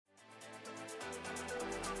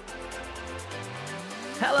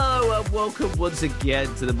welcome once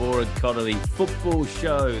again to the Moore and Connolly Football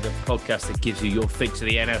Show, the podcast that gives you your fix of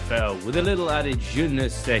the NFL with a little added je ne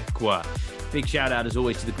sais quoi. Big shout out as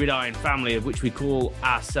always to the Gridiron family, of which we call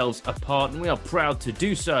ourselves a part, and we are proud to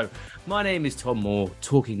do so. My name is Tom Moore,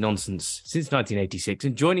 talking nonsense since 1986,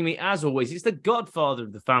 and joining me as always is the godfather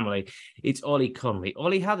of the family. It's Ollie Connolly.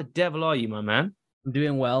 Ollie, how the devil are you, my man? I'm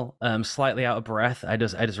doing well. Slightly out of breath. I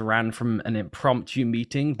just ran from an impromptu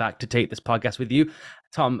meeting back to take this podcast with you.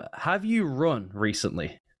 Tom, have you run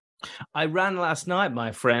recently? I ran last night,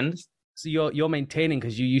 my friend. So you're maintaining,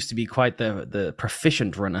 because you used to be quite the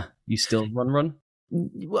proficient runner. You still run?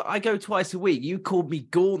 Well, I go twice a week. You called me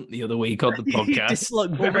gaunt the other week on the podcast.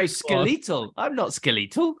 Almost skeletal. I'm not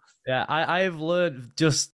skeletal. Yeah, I have learned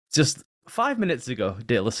just 5 minutes ago,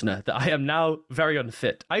 dear listener, that I am now very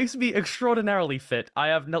unfit. I used to be extraordinarily fit. I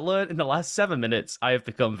have learned in the last 7 minutes I have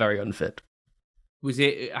become very unfit. Was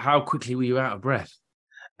it, how quickly were you out of breath?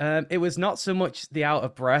 It was not so much the out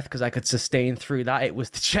of breath, because I could sustain through that. It was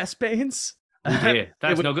the chest pains. Oh dear,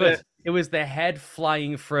 that's not good. It was the head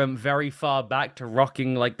flying from very far back to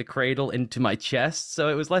rocking like the cradle into my chest. So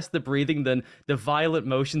it was less the breathing than the violent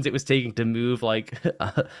motions it was taking to move like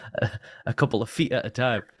a couple of feet at a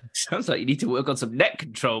time. Sounds like you need to work on some neck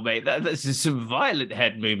control, mate. That's just some violent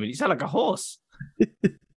head movement. You sound like a horse.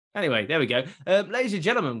 Anyway, there we go. Ladies and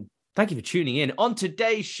gentlemen, thank you for tuning in. On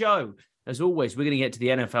today's show, as always, we're going to get to the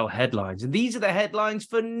NFL headlines. And these are the headlines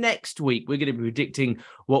for next week. We're going to be predicting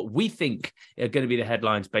what we think are going to be the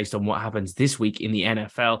headlines based on what happens this week in the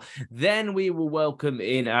NFL. Then we will welcome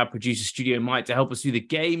in our producer, Studio Mike, to help us do the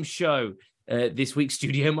game show this week.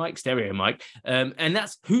 Studio Mike, Stereo Mike. And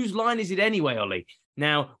that's Whose Line Is It Anyway, Ollie?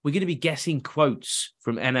 Now, we're going to be guessing quotes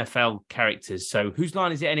from NFL characters. So Whose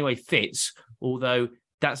Line Is It Anyway fits, although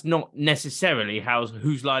that's not necessarily how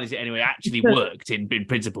Whose Line Is It Anyway actually worked in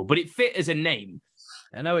principle, but it fit as a name.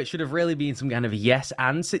 I know it should have really been some kind of yes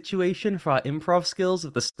and situation for our improv skills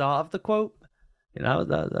at the start of the quote. You know,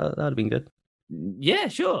 that would have been good. Yeah,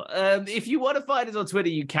 sure. If you want to find us on Twitter,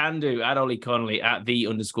 you can do at Ollie Connolly, at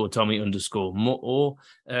 @the_Tommy_Moore.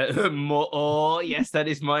 Moore. Yes, that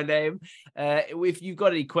is my name. If you've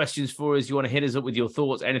got any questions for us, you want to hit us up with your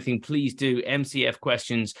thoughts, anything, please do.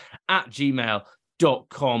 MCFquestions@gmail.com.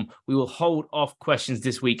 We will hold off questions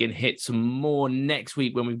this week and hit some more next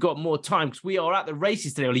week when we've got more time, because we are at the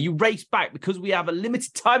races today. Ollie, you race back because we have a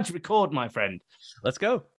limited time to record, my friend. Let's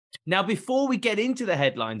go. Now, before we get into the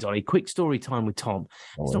headlines, Ollie, quick story time with Tom.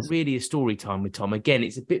 It's not really a story time with Tom. Again,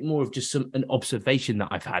 it's a bit more of just an observation that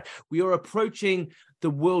I've had. We are approaching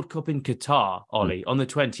the World Cup in Qatar, Ollie, on the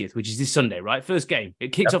 20th, which is this Sunday, right? First game.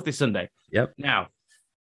 It kicks off this Sunday. Yep. Now,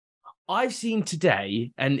 I've seen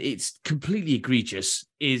today, and it's completely egregious,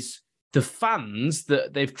 is the fans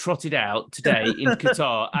that they've trotted out today in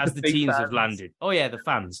Qatar as the teams have landed. Oh, yeah, the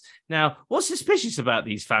fans. Now, what's suspicious about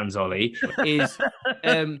these fans, Ollie, is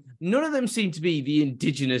none of them seem to be the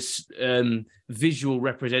indigenous visual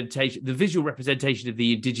representation of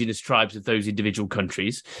the indigenous tribes of those individual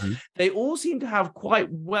countries. Mm-hmm. They all seem to have quite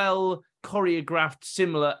well choreographed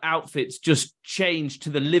similar outfits, just changed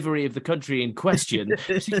to the livery of the country in question,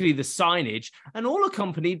 particularly the signage, and all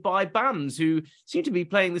accompanied by bands who seem to be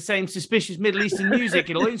playing the same suspicious Middle Eastern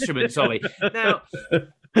musical instruments, Ollie. Now,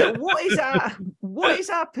 what is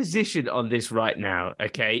our position on this right now?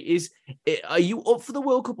 Okay, are you up for the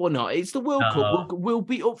World Cup or not? It's the World Cup. We'll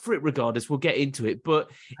be up for it regardless. We'll get into it,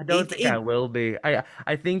 but I don't think I will be.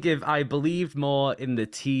 I think if I believed more in the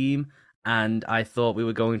team, and I thought we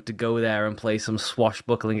were going to go there and play some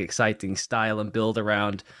swashbuckling, exciting style and build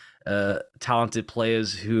around talented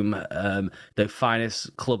players whom the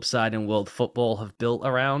finest club side in world football have built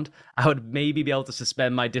around, I would maybe be able to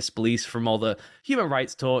suspend my disbelief from all the human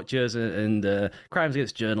rights tortures and crimes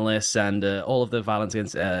against journalists and all of the violence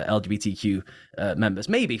against LGBTQ members.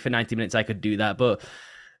 Maybe for 90 minutes I could do that, but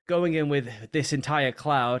going in with this entire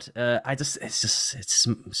cloud, it's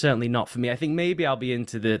certainly not for me. I think maybe I'll be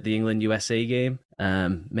into the England-USA game,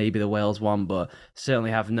 maybe the Wales one, but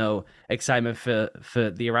certainly have no excitement for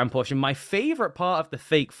the Iran portion. My favorite part of the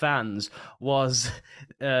fake fans was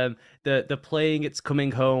the playing It's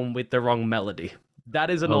Coming Home with the wrong melody.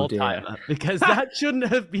 That is an all-timer, because that shouldn't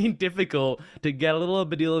have been difficult to get a little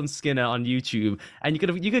Badil and Skinner on YouTube, and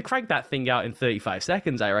you could crank that thing out in 35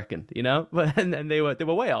 seconds, I reckon, you know? But and they were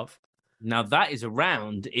way off. Now that is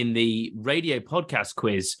around in the radio podcast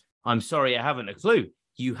quiz. I'm sorry, I haven't a clue.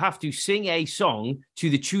 You have to sing a song to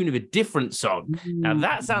the tune of a different song. Now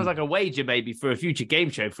that sounds like a wager maybe for a future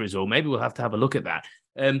game show for us all. Maybe we'll have to have a look at that.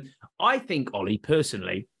 I think, Ollie,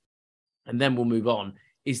 personally, and then we'll move on,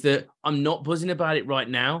 is that I'm not buzzing about it right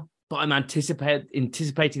now, but I'm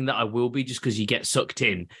anticipating that I will be just because you get sucked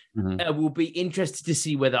in. I will be interested to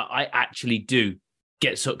see whether I actually do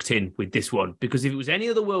get sucked in with this one, because if it was any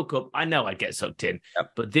other World Cup, I know I'd get sucked in.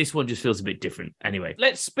 Yep. But this one just feels a bit different. Anyway,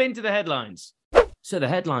 let's spin to the headlines. So the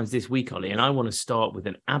headlines this week, Ollie, and I want to start with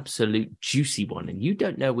an absolute juicy one, and you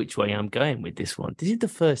don't know which way I'm going with this one. This is the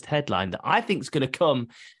first headline that I think is going to come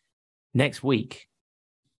next week.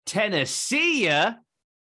 Tennessee.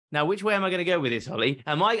 Now, which way am I going to go with this, Ollie?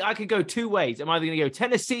 I could go two ways. Am I either going to go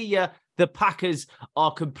Tennessee, the Packers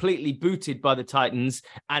are completely booted by the Titans,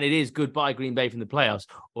 and it is goodbye Green Bay from the playoffs?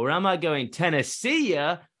 Or am I going Tennessee,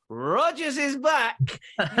 Rodgers is back.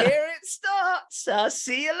 Here it starts. I'll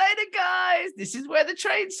see you later, guys. This is where the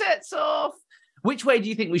train sets off. Which way do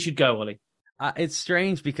you think we should go, Ollie? It's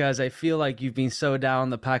strange because I feel like you've been so down on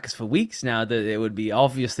the Packers for weeks now that it would be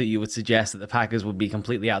obvious that you would suggest that the Packers would be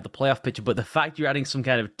completely out of the playoff picture. But the fact you're adding some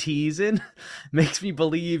kind of tease in makes me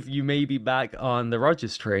believe you may be back on the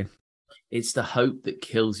Rodgers train. It's the hope that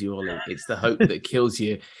kills you, Ollie. It's the hope that kills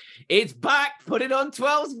you. It's back. Put it on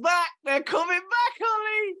 12's back. They're coming back,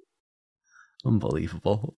 Ollie.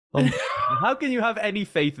 Unbelievable. How can you have any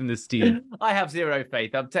faith in this team? I have zero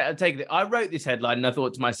faith. I'm taking it. I wrote this headline and I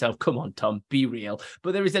thought to myself, come on, Tom, be real.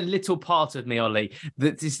 But there is a little part of me, Ollie,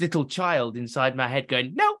 that this little child inside my head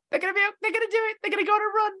going, no, they're going to do it. They're going to go on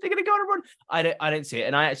a run. They're going to go on a run. I don't see it.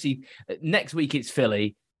 And I actually, next week it's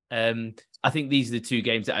Philly. I think these are the two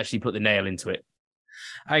games that actually put the nail into it.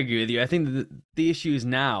 I agree with you. I think the issues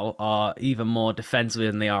now are even more defensively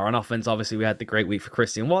than they are on offense. Obviously, we had the great week for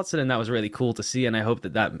Christian Watson, and that was really cool to see, and I hope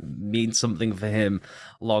that means something for him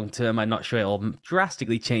long term. I'm not sure it'll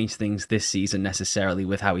drastically change things this season necessarily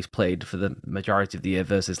with how he's played for the majority of the year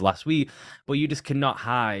versus last week, but you just cannot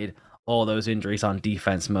hide all those injuries on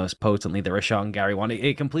defense, most potently the Rashawn Gary one.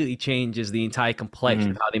 It completely changes the entire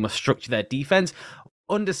complexion of how they must structure their defense.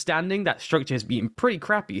 Understanding that structure has been pretty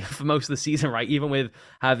crappy for most of the season, right? Even with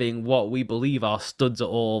having what we believe are studs at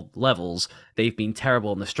all levels, they've been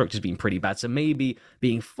terrible and the structure's been pretty bad. So maybe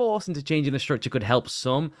being forced into changing the structure could help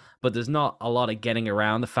some, but there's not a lot of getting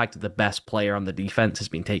around the fact that the best player on the defense has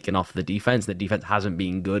been taken off the defense. The defense hasn't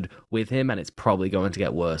been good with him, and it's probably going to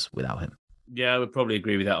get worse without him. Yeah, I would probably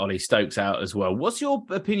agree with that, Ollie. Stokes out as well. What's your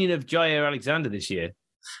opinion of Jair Alexander this year?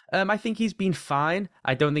 I think he's been fine.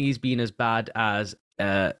 I don't think he's been as bad as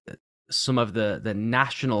some of the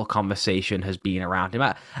national conversation has been around him.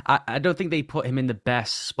 I don't think they put him in the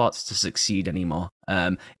best spots to succeed anymore.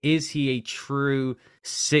 Is he a true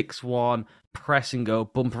 6'1", press and go,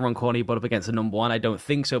 bump and run corner, but up against the number one? I don't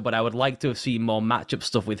think so, but I would like to have seen more matchup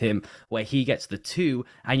stuff with him where he gets the two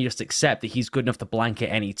and you just accept that he's good enough to blanket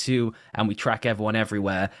any two and we track everyone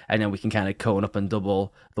everywhere and then we can kind of cone up and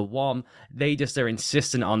double the one. They just are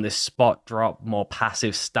insistent on this spot drop, more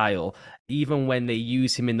passive style. Even when they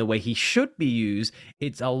use him in the way he should be used,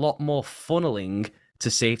 it's a lot more funneling to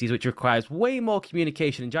safeties, which requires way more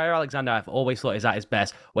communication. And Jair Alexander, I've always thought, is at his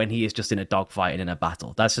best when he is just in a dogfight and in a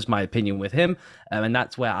battle. That's just my opinion with him, and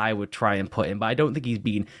that's where I would try and put him. But I don't think he's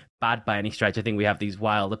been bad by any stretch. I think we have these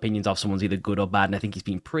wild opinions of someone's either good or bad, and I think he's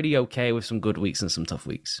been pretty okay with some good weeks and some tough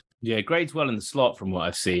weeks. Yeah, grades well in the slot from what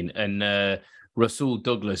I've seen, and Rasul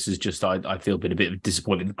Douglas has just, I feel, been a bit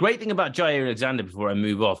disappointed. The great thing about Jair Alexander, before I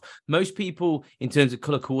move off, most people, in terms of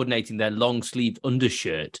colour coordinating their long-sleeved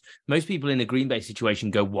undershirt, most people in a Green Bay situation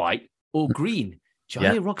go white or green.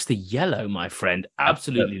 Jair rocks the yellow, my friend.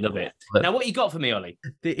 Absolutely love it. Now, what you got for me, Ollie?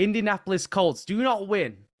 The Indianapolis Colts do not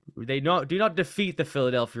win. They do not defeat the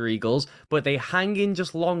Philadelphia Eagles, but they hang in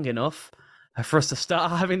just long enough for us to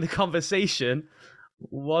start having the conversation.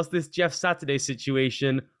 Was this Jeff Saturday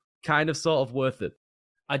situation kind of sort of worth it?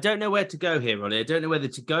 I don't know where to go here, Ollie. I don't know whether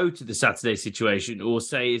to go to the Saturday situation or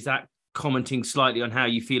say, is that commenting slightly on how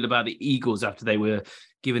you feel about the Eagles after they were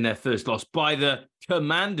given their first loss by the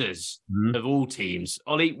Commanders of all teams?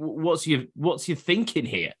 Ollie, what's your thinking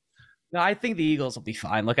here? No, I think the Eagles will be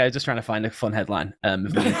fine. Look, I was just trying to find a fun headline.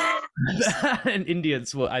 And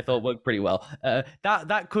Indians, I thought, worked pretty well.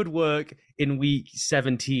 That could work in week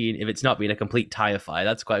 17 if it's not been a complete tire fire.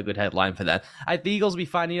 That's quite a good headline for that. The Eagles will be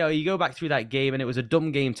fine. You know, you go back through that game and it was a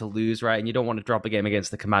dumb game to lose, right? And you don't want to drop a game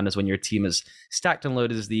against the Commanders when your team is stacked and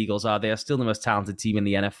loaded as the Eagles are. They are still the most talented team in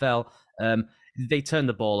the NFL. They turned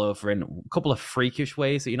the ball over in a couple of freakish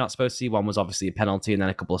ways that you're not supposed to see. One was obviously a penalty and then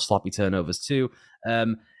a couple of sloppy turnovers too.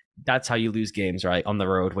 That's how you lose games, right? On the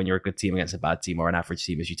road when you're a good team against a bad team or an average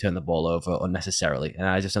team, is you turn the ball over unnecessarily. And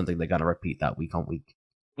I just don't think they're going to repeat that week on week.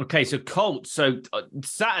 Okay, so Colts. So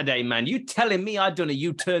Saturday, man, you telling me I done a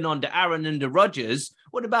U-turn on to Aaron and the Rodgers?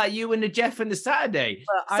 What about you and the Jeff and the Saturday?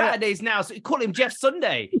 Saturday's now, so call him Jeff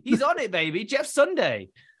Sunday. He's on it, baby. Jeff Sunday.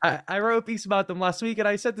 I wrote a piece about them last week, and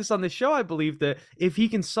I said this on the show. I believe that if he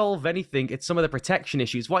can solve anything, it's some of the protection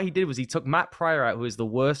issues. What he did was he took Matt Pryor out, who is the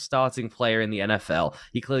worst starting player in the NFL.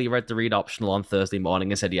 He clearly read the read optional on Thursday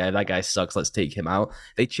morning and said, yeah, that guy sucks. Let's take him out.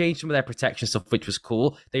 They changed some of their protection stuff, which was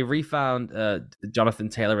cool. They refound Jonathan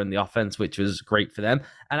Taylor in the offense, which was great for them.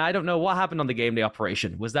 And I don't know what happened on the game day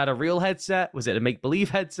operation. Was that a real headset? Was it a make-believe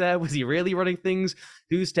headset? Was he really running things?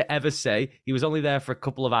 Who's to ever say? He was only there for a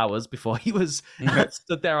couple of hours before he was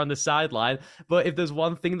stood there on the sideline. But if there's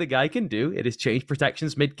one thing the guy can do, it is change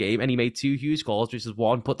protections mid-game. And he made two huge calls, which is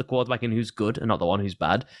one, put the quarterback in who's good and not the one who's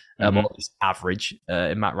bad. Or at least average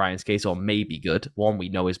in Matt Ryan's case, or maybe good. One we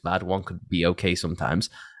know is bad. One could be okay sometimes.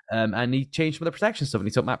 And he changed some of the protection stuff and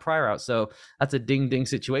he took Matt Pryor out. So that's a ding-ding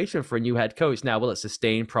situation for a new head coach. Now, will it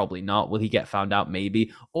sustain? Probably not. Will he get found out?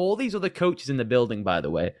 Maybe. All these other coaches in the building, by the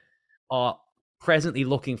way, are presently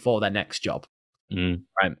looking for their next job.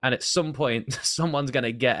 Right? And at some point, someone's going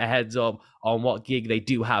to get a heads up on what gig they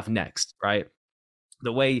do have next, right?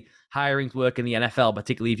 The way hirings work in the NFL,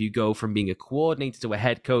 particularly if you go from being a coordinator to a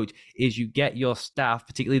head coach, is you get your staff,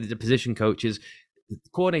 particularly the position coaches.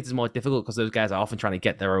 Coordinators are more difficult because those guys are often trying to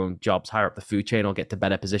get their own jobs higher up the food chain or get to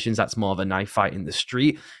better positions. That's more of a knife fight in the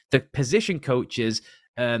street. The position coaches,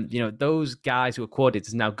 those guys who are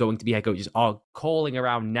coordinators now going to be head coaches are calling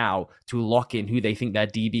around now to lock in who they think their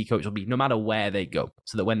DB coach will be, no matter where they go,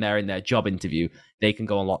 so that when they're in their job interview, they can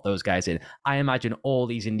go and lock those guys in. I imagine all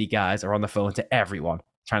these indie guys are on the phone to everyone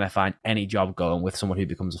trying to find any job going with someone who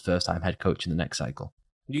becomes a first-time head coach in the next cycle.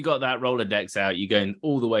 You got that Rolodex out. You're going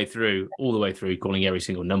all the way through, calling every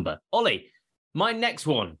single number. Ollie, my next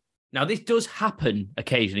one. Now, this does happen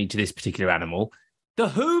occasionally to this particular animal. The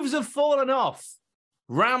hooves have fallen off.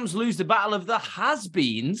 Rams lose the battle of the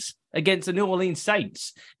has-beens against the New Orleans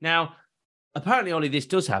Saints. Now, apparently, Ollie, this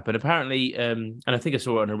does happen. Apparently, and I think I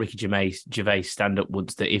saw it on a Ricky Gervais stand-up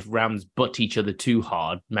once, that if Rams butt each other too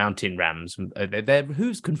hard, mountain Rams, their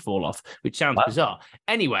hooves can fall off, which sounds bizarre.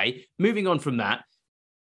 Anyway, moving on from that,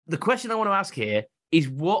 the question I want to ask here is,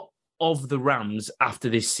 what of the Rams after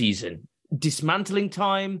this season? Dismantling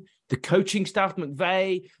time, the coaching staff,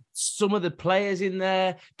 McVay, some of the players in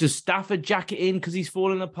there. Does Stafford jack it in because he's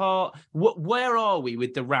falling apart? Where are we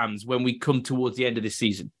with the Rams when we come towards the end of this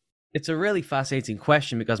season? It's a really fascinating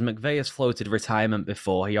question because McVay has floated retirement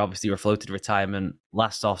before. He obviously floated retirement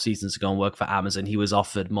last offseason to go and work for Amazon. He was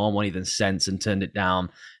offered more money than sense and turned it down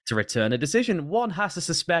to return, a decision one has to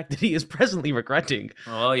suspect that he is presently regretting.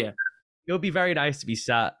 Oh, yeah. It would be very nice to be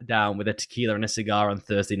sat down with a tequila and a cigar on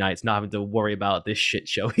Thursday nights, not having to worry about this shit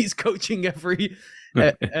show he's coaching every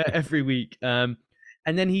week.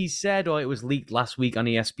 And then he said, or it was leaked last week on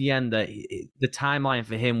ESPN, that the timeline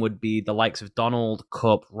for him would be the likes of Donald,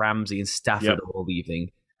 Kupp, Ramsey, and Stafford all leaving.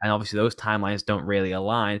 And obviously those timelines don't really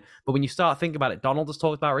align. But when you start thinking about it, Donald has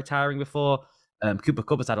talked about retiring before. Cooper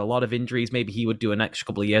Kupp has had a lot of injuries. Maybe he would do an extra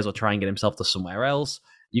couple of years or try and get himself to somewhere else.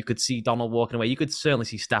 You could see Donald walking away. You could certainly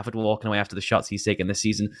see Stafford walking away after the shots he's taken this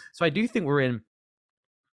season. So I do think we're in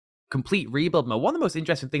complete rebuild mode. One of the most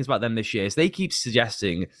interesting things about them this year is they keep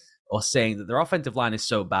suggesting or saying that their offensive line is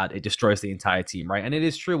so bad, it destroys the entire team, right? And it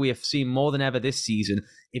is true. We have seen more than ever this season.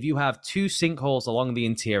 If you have two sinkholes along the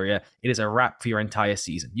interior, it is a wrap for your entire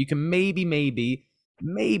season. You can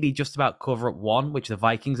maybe just about cover up one, which the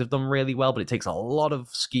Vikings have done really well, but it takes a lot of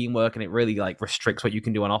scheme work and it really restricts what you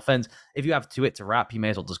can do on offense. If you have two it to wrap, you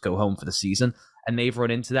may as well just go home for the season. And they've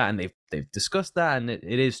run into that and they've discussed that, and it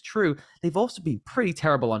is true. They've also been pretty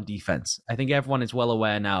terrible on defense. I think everyone is well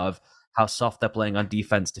aware now of how soft they're playing on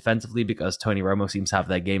defense defensively, because Tony Romo seems to have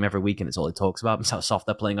their game every week and it's all he talks about, is how soft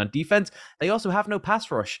they're playing on defense. They also have no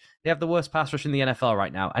pass rush. They have the worst pass rush in the NFL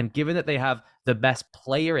right now. And given that they have the best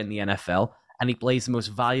player in the NFL and he plays the most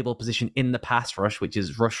valuable position in the pass rush, which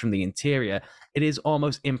is rush from the interior, it is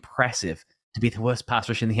almost impressive to be the worst pass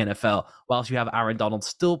rush in the NFL, whilst you have Aaron Donald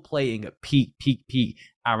still playing at peak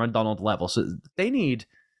Aaron Donald level. So they need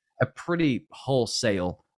a pretty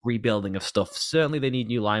wholesale rebuilding of stuff. Certainly they need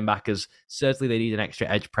new linebackers. Certainly they need an extra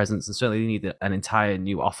edge presence, and certainly they need an entire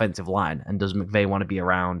new offensive line. And does McVay want to be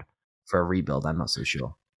around for a rebuild? I'm not so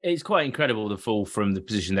sure. It's quite incredible, the fall from the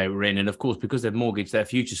position they were in. And of course, because they've mortgaged their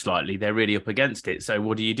future slightly, they're really up against it. So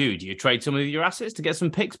what do? Do you trade some of your assets to get some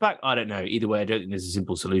picks back? I don't know. Either way, I don't think there's a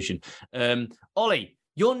simple solution. Ollie,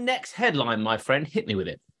 your next headline, my friend, hit me with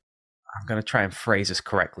it. I'm going to try and phrase this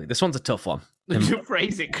correctly. This one's a tough one.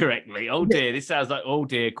 Phrase it correctly. Oh dear, this sounds like, oh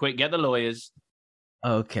dear, quick, get the lawyers.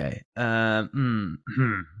 Okay.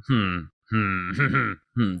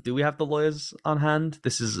 Do we have the lawyers on hand?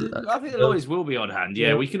 This is. I think the lawyers will be on hand.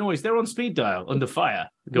 Yeah, we can always. They're on speed dial, under fire.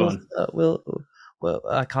 Go on. Well,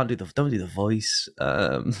 I can't do don't do the voice.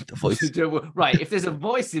 The voice. Right. If there's a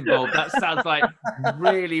voice involved, that sounds like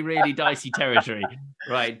really, really dicey territory.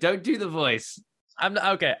 Right. Don't do the voice. I'm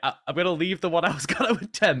going to leave the one I was going to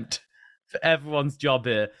attempt for everyone's job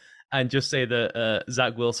here and just say that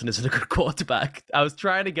Zach Wilson isn't a good quarterback. I was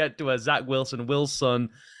trying to get to a Zach Wilson.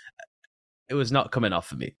 It was not coming off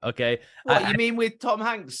for me. Okay. What you mean with Tom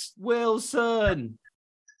Hanks? Wilson.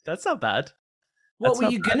 That's not bad. What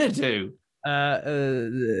were you going to do?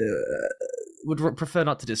 Would prefer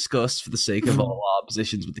not to discuss for the sake of all our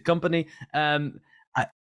positions with the company.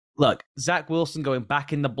 Look, Zach Wilson going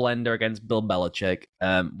back in the blender against Bill Belichick.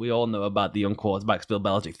 We all know about the young quarterbacks Bill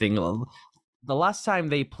Belichick thing. The last time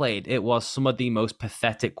they played, it was some of the most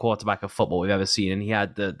pathetic quarterback of football we've ever seen, and he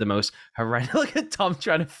had the most horrendous. Look at Tom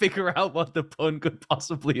trying to figure out what the pun could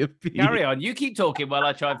possibly have been. Carry on. You keep talking while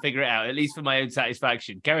I try and figure it out, at least for my own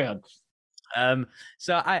satisfaction. Carry on.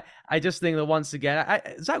 So I just think that once again,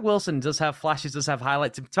 Zach Wilson does have flashes, does have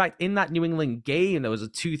highlights. In fact, in that New England game, there was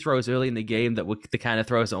 2 throws early in the game that were the kind of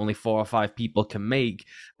throws that only 4 or 5 people can make.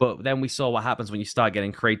 But then we saw what happens when you start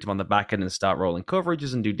getting creative on the back end and start rolling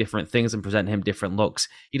coverages and do different things and present him different looks.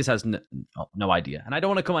 He just has no idea. And I don't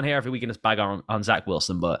want to come on here every week and just bag on Zach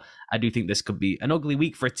Wilson, but I do think this could be an ugly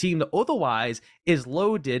week for a team that otherwise is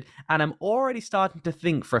loaded. And I'm already starting to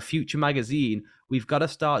think for a future magazine, we've got to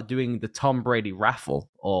start doing the Tom Brady raffle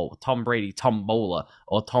or Tom Brady tombola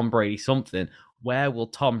or Tom Brady something. Where will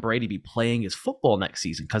Tom Brady be playing his football next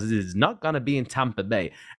season? Because it is not going to be in Tampa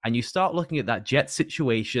Bay. And you start looking at that Jets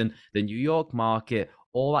situation, the New York market,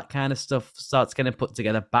 all that kind of stuff starts getting put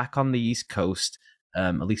together back on the East Coast,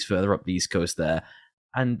 at least further up the East Coast there.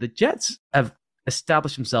 And the Jets have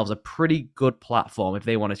established themselves a pretty good platform if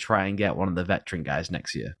they want to try and get one of the veteran guys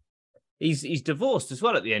next year. He's divorced as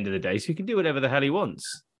well at the end of the day, so he can do whatever the hell he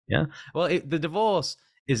wants. Yeah. Well, the divorce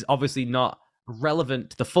is obviously not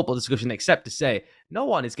relevant to the football discussion, except to say no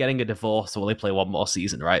one is getting a divorce while they play one more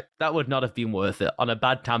season, right? That would not have been worth it on a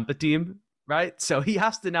bad Tampa team, right? So he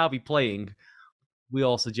has to now be playing, we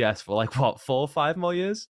all suggest, for 4 or 5 more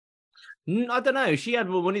years? I don't know. She had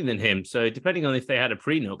more money than him, so depending on if they had a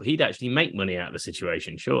prenup, he'd actually make money out of the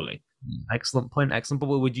situation, surely. Excellent point, excellent.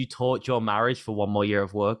 But would you torch your marriage for 1 more year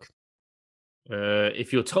of work?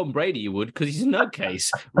 If you're Tom Brady, you would, because he's a nutcase.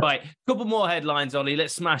 Right, couple more headlines, Ollie.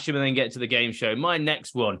 Let's smash him and then get to the game show. My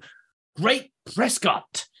next one, Great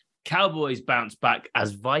Prescott. Cowboys bounce back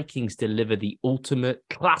as Vikings deliver the ultimate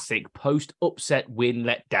classic post-upset win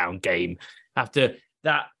letdown game. After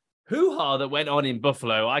that hoo-ha that went on in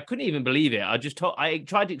Buffalo, I couldn't even believe it. I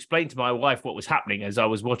tried to explain to my wife what was happening as I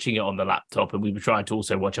was watching it on the laptop, and we were trying to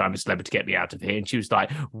also watch I'm a Celebrity to get me out of here, and she was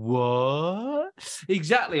like, what?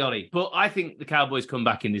 Exactly, Ollie. But I think the Cowboys come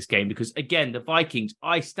back in this game because, again, the Vikings,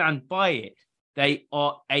 I stand by it. They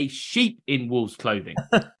are a sheep in wolves' clothing.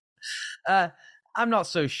 I'm not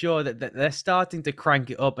so sure that they're starting to crank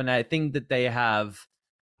it up, and I think that they have,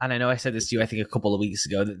 and I know I said this to you, I think a couple of weeks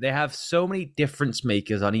ago, that they have so many difference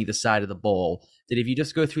makers on either side of the ball that if you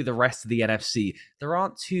just go through the rest of the NFC, there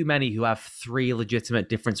aren't too many who have 3 legitimate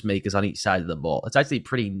difference makers on each side of the ball. It's actually a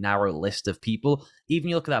pretty narrow list of people. Even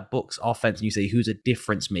you look at that Bucs offense and you say, who's a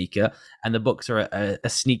difference maker? And the Bucs are a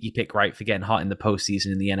sneaky pick, right, for getting hot in the postseason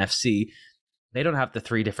in the NFC. They don't have the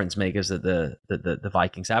 3 difference makers that the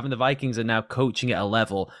Vikings have. And the Vikings are now coaching at a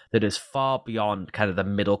level that is far beyond kind of the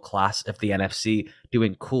middle class of the NFC,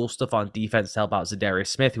 doing cool stuff on defense to help out Zadarius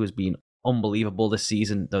Smith, who has been unbelievable this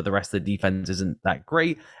season, though the rest of the defense isn't that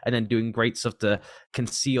great, and then doing great stuff to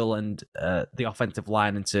conceal and the offensive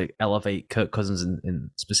line and to elevate Kirk Cousins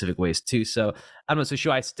in specific ways too. So I'm not so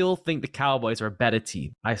sure. I still think the Cowboys are a better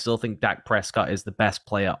team. I still think Dak Prescott is the best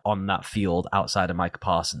player on that field outside of Mike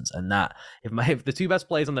Parsons, and that if the 2 best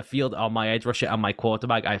players on the field are my edge rusher and my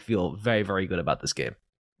quarterback, I feel very, very good about this game.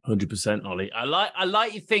 100%, Ollie. I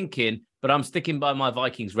like you thinking, but I'm sticking by my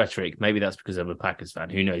Vikings rhetoric. Maybe that's because I'm a Packers fan.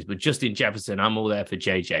 Who knows? But Justin Jefferson, I'm all there for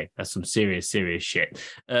JJ. That's some serious, serious shit.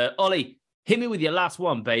 Ollie, hit me with your last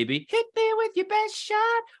one, baby. Hit me with your best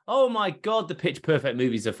shot. Oh, my God. The Pitch Perfect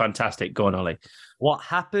movies are fantastic. Go on, Ollie. What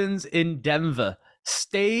happens in Denver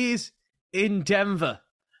stays in Denver.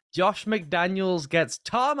 Josh McDaniels gets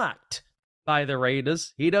tarmacked by the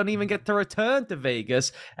Raiders. He don't even get to return to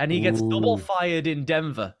Vegas, and he gets double fired in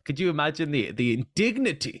Denver. Could you imagine the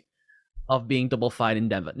indignity of being double fired in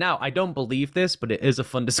Denver? Now, I don't believe this, but it is a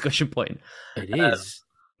fun discussion point. It is.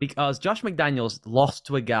 Because Josh McDaniels lost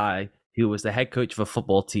to a guy who was the head coach of a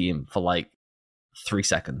football team for 3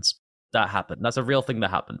 seconds. That happened. That's a real thing that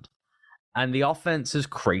happened. and the offense has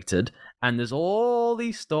cratered, and there's all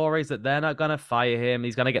these stories that they're not going to fire him,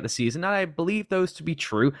 he's going to get the season, and I believe those to be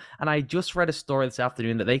true. And I just read a story this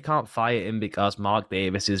afternoon that they can't fire him because Mark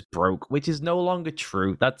Davis is broke, which is no longer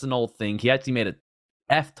true. That's an old thing. He actually made a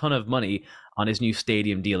ton of money on his new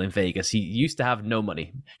stadium deal in Vegas. He used to have no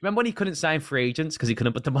money. Remember when he couldn't sign free agents because he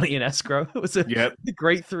couldn't put the money in escrow? It was a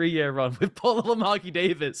great 3-year run with poor little Marky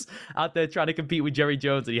Davis out there trying to compete with Jerry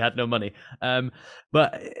Jones, and he had no money.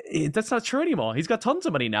 But that's not true anymore. He's got tons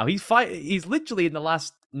of money now. He's literally in the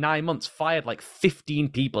last 9 months fired like 15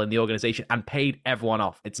 people in the organization and paid everyone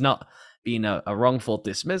off. It's not being a wrongful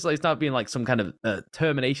dismissal. It's not being like some kind of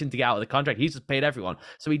termination to get out of the contract. He's just paid everyone.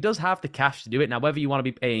 So he does have the cash to do it. Now, whether you want to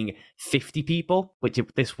be paying 50 people, which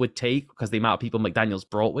this would take because the amount of people McDaniels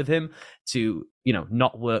brought with him to,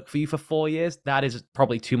 not work for you for 4 years, that is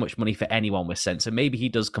probably too much money for anyone with sense. So maybe he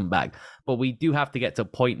does come back. But we do have to get to a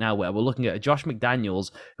point now where we're looking at a Josh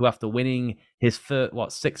McDaniels who, after winning his first,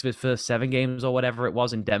 6 of his first 7 games or whatever it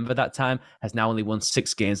was in Denver that time, has now only won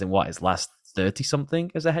 6 games in his last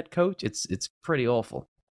 30-something as a head coach. It's pretty awful.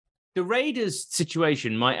 The Raiders'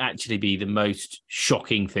 situation might actually be the most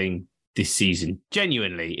shocking thing this season.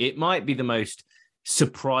 Genuinely, it might be the most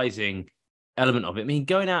surprising element of it. I mean,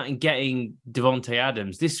 going out and getting Devontae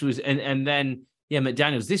Adams, this was, and then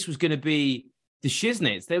McDaniels, this was going to be the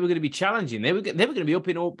shiznits. They were going to be challenging. They were going to be up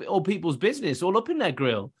in all people's business, all up in their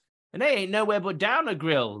grill, and they ain't nowhere but down a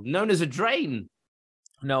grill, known as a drain.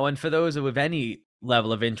 No, and for those with any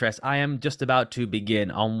level of interest, I am just about to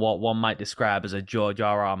begin on what one might describe as a George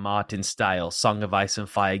R.R. Martin style Song of Ice and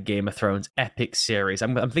Fire, Game of Thrones epic series.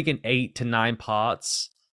 I'm thinking 8 to 9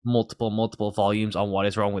 parts, multiple volumes on what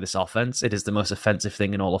is wrong with this offense. It is the most offensive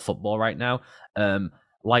thing in all of football right now.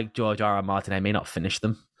 Like George R.R. Martin, I may not finish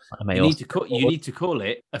them. You need to call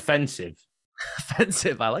it offensive.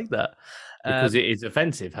 Offensive, I like that. Because it is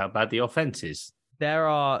offensive how bad the offense is. There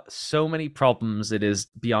are so many problems, it is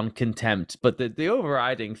beyond contempt. But the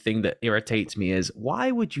overriding thing that irritates me is,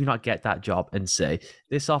 why would you not get that job and say,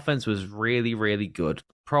 this offense was really, really good?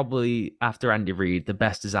 Probably, after Andy Reid, the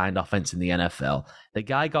best designed offense in the NFL. The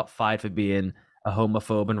guy got fired for being a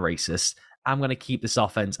homophobe and racist. I'm going to keep this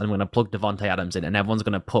offense and I'm going to plug Devontae Adams in, and everyone's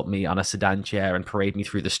going to put me on a sedan chair and parade me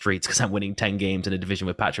through the streets because I'm winning 10 games in a division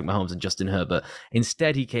with Patrick Mahomes and Justin Herbert.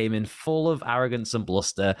 Instead, he came in full of arrogance and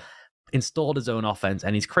bluster, installed his own offense,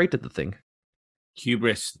 and he's created the thing.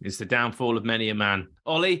 Hubris is the downfall of many a man.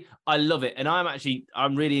 Ollie, I love it. And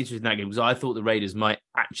I'm really interested in that game because I thought the Raiders might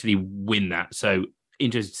actually win that. So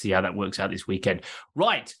interested to see how that works out this weekend.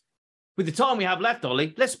 Right. With the time we have left,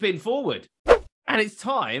 Ollie, let's spin forward. And it's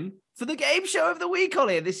time for the game show of the week,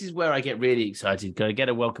 Ollie. This is where I get really excited. Going to get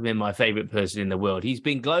to welcome in my favorite person in the world. He's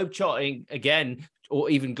been globe-trotting again, or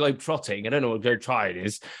even globe-trotting. I don't know what globe-trotting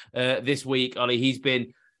is this week, Ollie. He's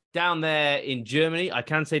been down there in Germany. I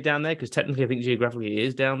can say down there because technically I think geographically it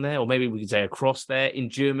is down there, or maybe we could say across there in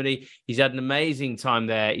Germany. He's had an amazing time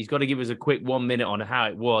there. He's got to give us a quick 1 minute on how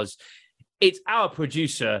it was. It's our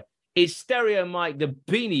producer. It's Stereo Mike, the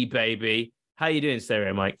Beanie Baby. How you doing,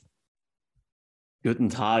 Stereo Mike? Guten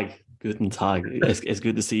Tag. It's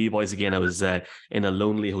good to see you boys again. I was in a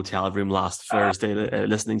lonely hotel room last Thursday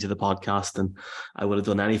listening to the podcast, and I would have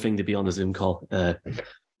done anything to be on the Zoom call.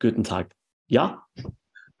 Guten Tag. Yeah.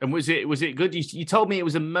 And was it good? You told me it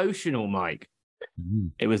was emotional, Mike.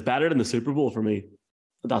 It was better than the Super Bowl for me.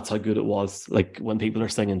 That's how good it was. Like when people are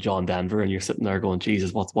singing John Denver and you're sitting there going,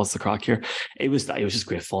 Jesus, what's the crack here? It was just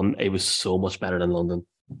great fun. It was so much better than London.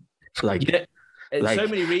 So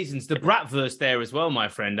many reasons. The Bratwurst there as well, my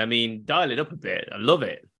friend. I mean, dial it up a bit. I love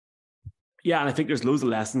it. Yeah, and I think there's loads of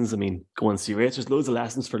lessons. I mean, going serious, there's loads of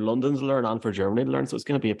lessons for London to learn and for Germany to learn. So it's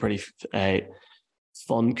going to be a pretty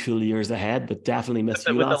fun, cool years ahead, but definitely miss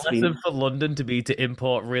you. With the lesson for London to be to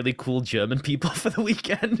import really cool German people for the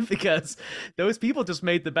weekend, because those people just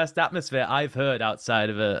made the best atmosphere I've heard outside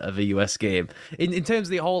of a US game. In terms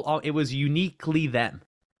of the whole, it was uniquely them.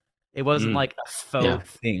 It wasn't like a faux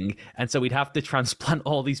thing, and so we'd have to transplant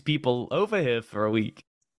all these people over here for a week.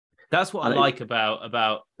 That's what I like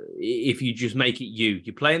about if you just make it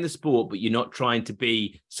you're playing the sport, but you're not trying to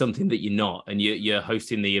be something that you're not, and you're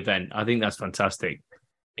hosting the event. I think that's fantastic.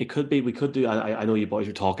 It could be. We could do. I know you boys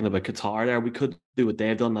were talking about Qatar there. We could do what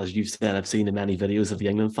they've done, as you've said. I've seen in many videos of the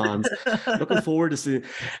England fans.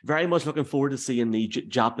 Very much looking forward to seeing the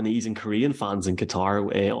Japanese and Korean fans in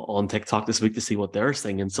Qatar on TikTok this week to see what they're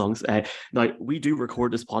singing songs. Now we do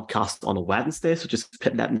record this podcast on a Wednesday, so just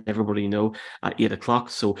letting everybody know at 8:00.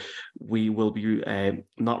 So we will be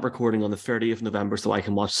not recording on the 30th of November, so I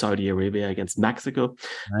can watch Saudi Arabia against Mexico.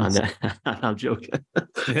 Nice. And I'm joking.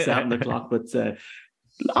 7:00, but.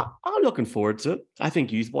 I'm looking forward to it. I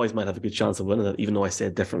think you boys might have a good chance of winning it, even though I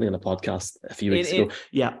said differently in a podcast a few weeks ago.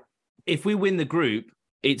 Yeah. If we win the group,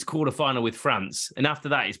 it's quarterfinal with France, and after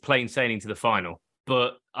that, it's plain sailing to the final.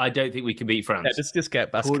 But I don't think we can beat France. Yeah, just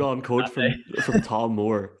get back. Quote on quote from Tom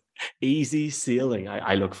Moore. Easy sailing.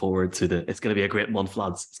 I look forward to it's going to be a great month,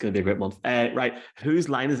 lads. It's going to be a great month. Right. Whose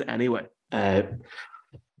line is it anyway?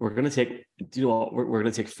 We're going to take, do you know what? We're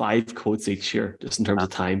going to take 5 quotes each here, just in terms of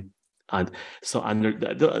time. And so,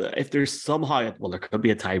 if there's somehow, well, there could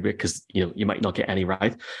be a tiebreak because, you might not get any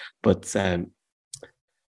right. But some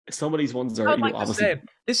of these ones are, obviously.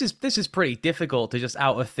 This is pretty difficult to just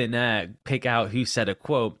out of thin air pick out who said a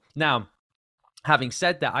quote. Now, having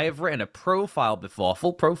said that, I have written a profile before,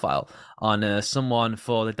 full profile, on someone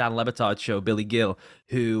for the Dan Le Batard show, Billy Gill,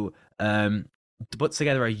 who puts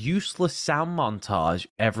together a useless sound montage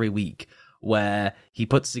every week where he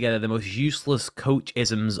puts together the most useless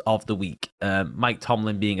coach-isms of the week. Mike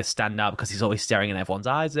Tomlin being a standout because he's always staring in everyone's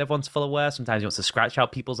eyes. Everyone's full aware. Sometimes he wants to scratch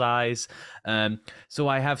out people's eyes. So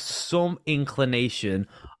I have some inclination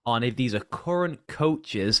on if these are current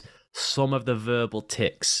coaches, some of the verbal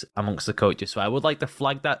tics amongst the coaches. So I would like to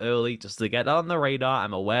flag that early just to get that on the radar.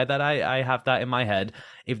 I'm aware that I have that in my head.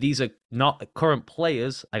 If these are not current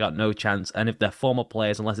players, I got no chance. And if they're former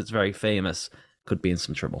players, unless it's very famous, could be in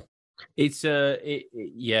some trouble. It's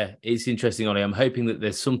it's interesting, Ollie. I'm hoping that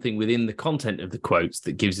there's something within the content of the quotes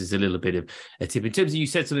that gives us a little bit of a tip. In terms of, you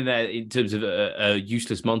said something there in terms of a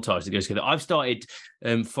useless montage that goes together. I've started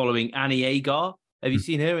following Annie Agar. Have you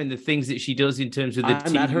seen her and the things that she does in terms of the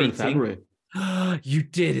team meeting? In February. You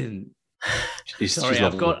didn't. Sorry,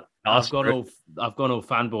 I've gone all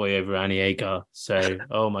fanboy over Annie Agar. So,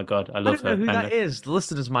 oh my god, I love her. Who that is? The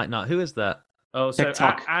listeners might not. Who is that? Oh, so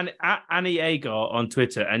Annie Agar on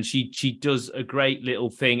Twitter, and she does a great little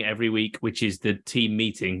thing every week, which is the team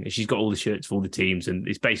meeting. She's got all the shirts for all the teams, and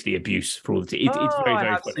it's basically abuse for all the teams. It's very,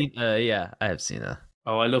 very funny. I have seen her.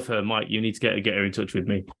 Oh, I love her, Mike. You need to get her in touch with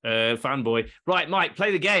me, fanboy. Right, Mike,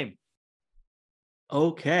 play the game.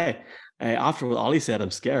 Okay. After what Ollie said,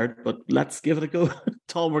 I'm scared, but let's give it a go.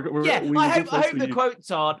 Tom, I hope the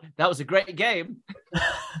quote's on. That was a great game.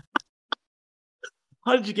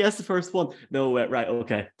 How did you guess the first one? No, right.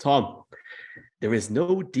 Okay. Tom, there is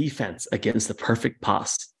no defense against the perfect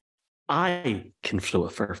pass. I can throw a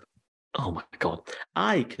perfect. Oh my God.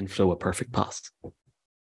 I can throw a perfect pass.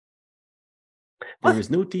 There is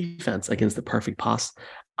no defense against the perfect pass.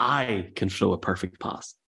 I can throw a perfect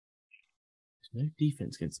pass. There's no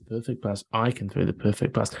defense against the perfect pass. I can throw the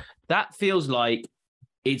perfect pass. That feels like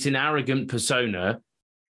it's an arrogant persona.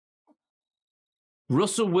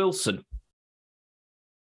 Russell Wilson.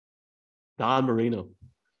 Dan Marino.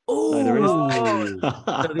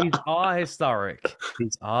 So these are historic.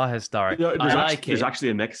 I like it. There's actually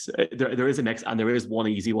a mix. There is a mix, and there is one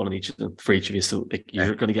easy one for each of you. So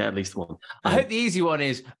you're going to get at least one. I hope the easy one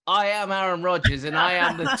is, I am Aaron Rodgers, and I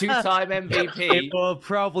am the 2-time MVP. It will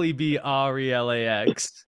probably be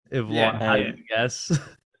RELAX if one had to guess.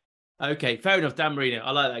 Okay, fair enough. Dan Marino.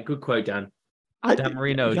 I like that. Good quote, Dan. Dan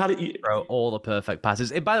Marino throw all the perfect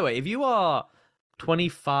passes. By the way, if you are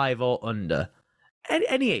 25 or under,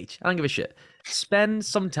 any age, I don't give a shit, spend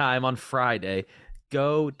some time on Friday,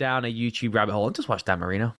 go down a YouTube rabbit hole and just watch Dan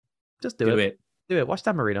Marino. Just do it. Watch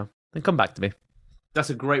Dan Marino and come back to me.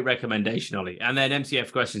 That's a great recommendation, Ollie. And then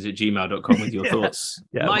mcfquestions@gmail.com with your thoughts.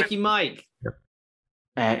 Yeah. Mikey Mike.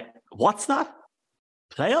 What's that?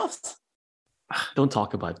 Playoffs? Don't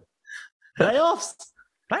talk about it. Playoffs?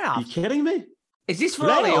 Playoffs? Are you kidding me? Is this for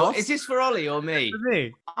Ollie or me? For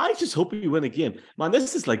me. I just hope you win a game. Man,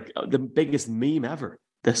 this is like the biggest meme ever.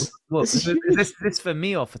 Is this for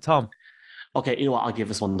me or for Tom? Okay, you know what? I'll give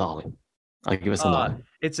this one to Ollie.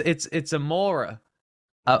 It's Amora.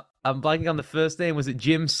 I'm blanking on the first name. Was it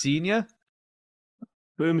Jim Senior?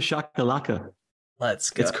 Boom shakalaka. Let's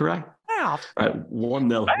go. It's correct. Yeah. Right,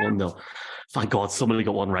 1-0. 1-0. Thank God somebody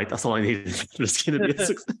got one right. That's all I needed. This going to be a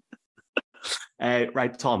success.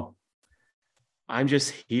 Right, Tom. I'm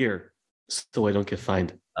just here so I don't get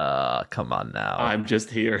fined. Come on now. I'm just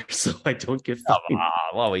here so I don't get fined. Come on,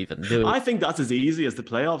 what we even do? I think that's as easy as the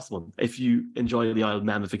playoffs one, if you enjoy the Isle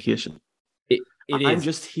mamification. I'm is.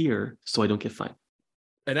 Just here so I don't get fined.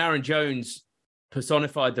 And Aaron Jones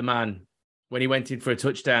personified the man when he went in for a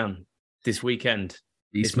touchdown this weekend.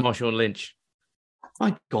 It's Marshawn Lynch.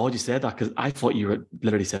 My God, you said that because I thought you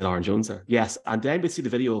literally said Aaron Jones there. Yes, and then we see the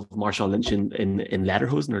video of Marshawn Lynch in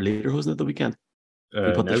lederhosen at the weekend.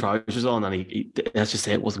 He put the trousers on, and he let's just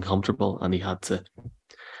say it wasn't comfortable, and he had to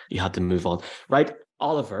move on. Right,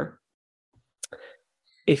 Oliver.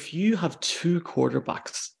 If you have 2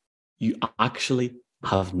 quarterbacks, you actually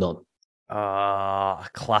have none. A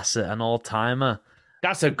classic, an all-timer.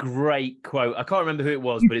 That's a great quote. I can't remember who it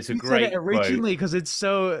was, but it's a You said great it originally because it's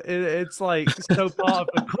so it's like so part of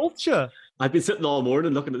the culture. I've been sitting all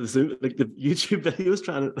morning looking at the Zoom, like the YouTube videos,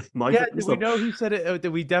 trying to mount Yeah, it and do we stuff. know who said it? Or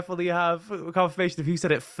do we definitely have confirmation of who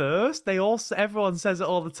said it first? Everyone says it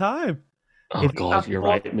all the time. Oh If you God, have you're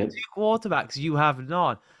right, man. 2 quarterbacks, you have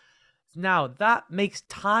none. Now that makes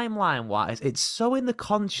timeline-wise, it's so in the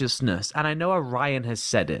consciousness, and I know Ryan has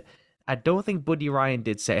said it. I don't think Buddy Ryan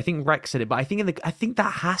did say it. I think Rex said it, but I think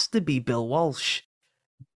that has to be Bill Walsh.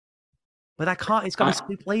 But that can't. It's got to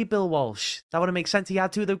simply play Bill Walsh. That would make sense. He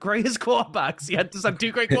had 2 of the greatest quarterbacks. He had just had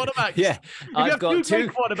 2 great quarterbacks. Yeah, if you I've have got 2 great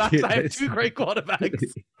quarterbacks. I have 2 great quarterbacks.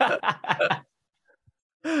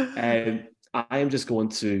 I am just going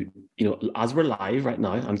to, as we're live right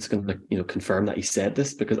now, I'm just going to, confirm that he said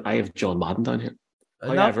this because I have John Madden down here.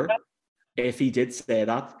 However, if he did say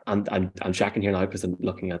that, and I'm checking here now because I'm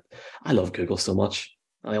looking at, I love Google so much.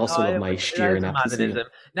 I also love my sheer ineptitude.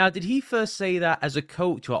 Now, did he first say that as a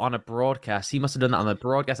coach or on a broadcast? He must have done that on the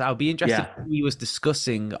broadcast. I would be interested if he was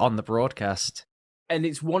discussing on the broadcast. And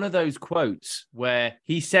it's one of those quotes where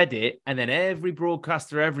he said it, and then every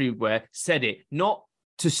broadcaster everywhere said it, not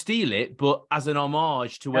to steal it, but as an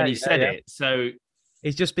homage to when he said it. So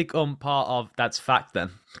it's just become part of that's fact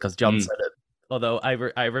then, because John said it. Although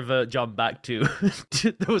I revert John back to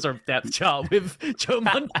there was our depth chart with Joe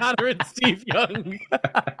Montana and Steve Young.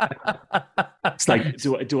 It's like,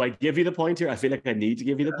 do I give you the point here? I feel like I need to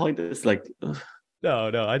give you the point. It's like,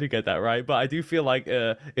 no, I do get that right, but I do feel like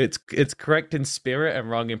it's correct in spirit and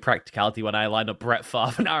wrong in practicality when I line up Brett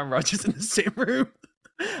Favre and Aaron Rodgers in the same room.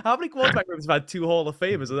 How many quarterback rooms have had 2 Hall of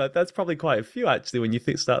Famers? That's probably quite a few actually when you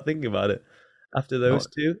start thinking about it. After those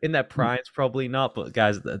 2 in their primes, probably not, but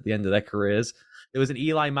guys at the end of their careers. There was an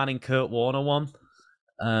Eli Manning, Kurt Warner one.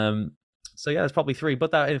 So yeah, there's probably 3.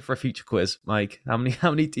 Put that in for a future quiz, Mike. How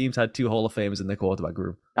many teams had 2 Hall of Famers in their quarterback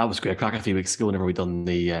group? That was great crack a few weeks ago whenever we done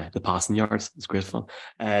the passing yards. It's great fun.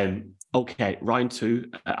 Okay, round 2.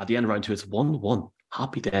 At the end of round 2, it's 1-1.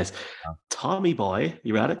 Happy days. Oh. Tommy boy,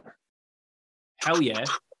 you ready? Hell yeah.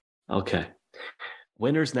 Okay.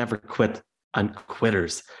 Winners never quit, and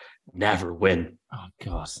quitters never win. Oh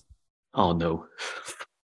God. Oh no.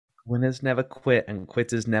 Winners never quit and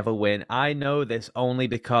quitters never win. I know this only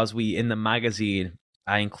because in the magazine,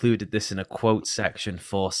 I included this in a quote section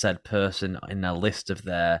for said person in a list of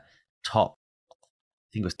their top, I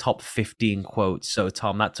think it was top 15 quotes. So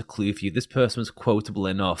Tom, that's a clue for you. This person was quotable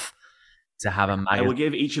enough to have a magazine. I will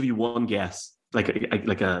give each of you one guess, like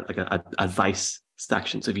a advice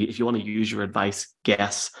section. So if you want to use your advice,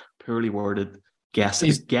 guess, poorly worded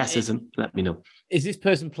guessism, let me know. Is this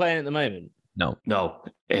person playing at the moment? No, no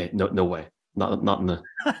way. Not in the.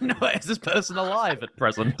 No, is this person alive at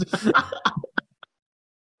present?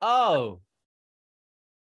 Oh,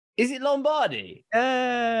 is it Lombardi?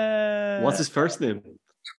 What's his first name?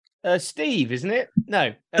 Steve, isn't it?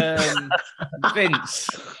 No, Vince.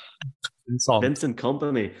 Vincent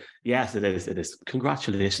Company. Yes, it is. It is.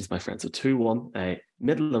 Congratulations, my friend. So 2-1,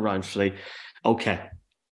 middle of round 3. Okay.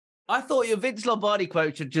 I thought your Vince Lombardi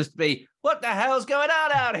quote should just be, "What the hell's going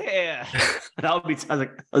on out here?" That would be. I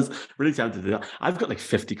was really tempted to do that. I've got like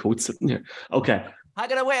 50 quotes sitting here. Okay. I'm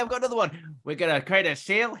gonna wait. I've got another one. We're gonna create a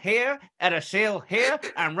seal here and a seal here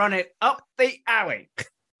and run it up the alley.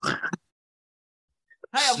 Hey,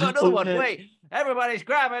 I've got another one. Wait, everybody's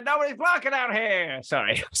grabbing. Nobody's blocking out here.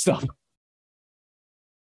 Sorry, stop.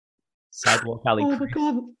 Sidewalk alley. Oh my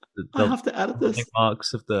God! I have to edit this.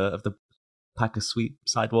 Marks of the Packer Sweep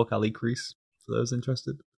sidewalk alley crease for those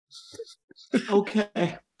interested.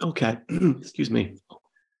 Okay. Excuse me.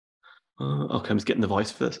 Okay, I'm just getting the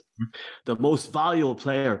voice for this. The most valuable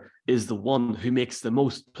player is the one who makes the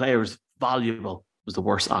most players valuable. Was the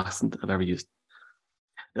worst accent I've ever used.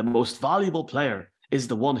 The most valuable player is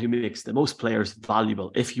the one who makes the most players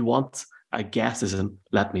valuable. If you want a guessism,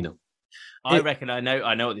 let me know. I reckon I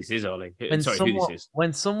know what this is, Ollie. Sorry, who this is.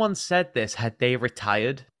 When someone said this, had they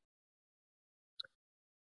retired?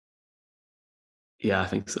 Yeah, I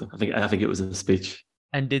think so. I think it was a speech.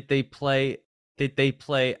 And did they play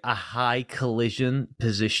a high collision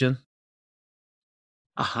position?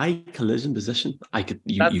 A high collision position? That's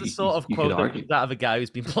the sort of quote that of a guy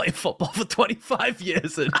who's been playing football for 25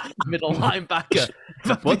 years and middle linebacker.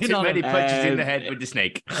 One too many punches in the head with the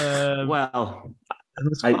snake. Well, the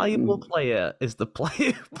most valuable player is the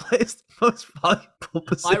player who plays the most valuable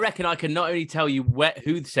position. I reckon I can not only tell you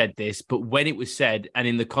who said this, but when it was said and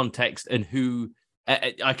in the context and who.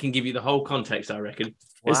 I can give you the whole context, I reckon.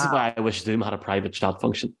 This is why I wish Zoom had a private chat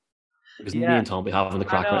function. Because me and Tom be having the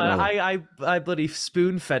crack right now. I bloody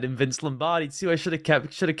spoon fed him Vince Lombardi too. I should have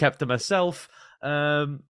kept to myself.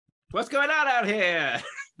 What's going on out here?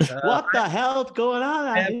 What the hell's going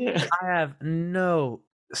on out here? I have no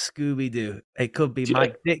Scooby-Doo. It could be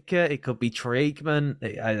Mike Ditka. It could be Troy Aikman.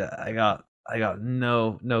 I got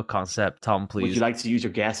no concept. Tom, please. Would you like to use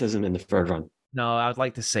your guessism in the third round? No, I would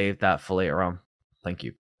like to save that for later on. Thank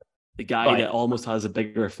you. The guy that almost has a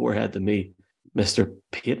bigger forehead than me, Mr.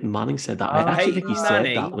 Peyton Manning, said that. I actually think he said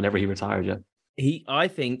that whenever he retired. Yeah. I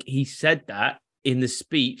think he said that in the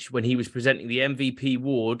speech when he was presenting the MVP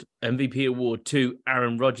award to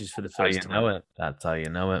Aaron Rodgers for the first time. That's how you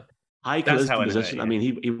know it. High position. I mean,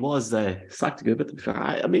 he was sacked a good bit. To be fair,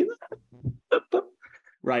 I mean,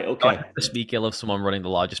 right? Okay. To speak ill of someone running the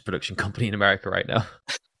largest production company in America right now.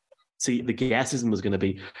 See, the guessism was going to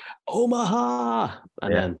be Omaha,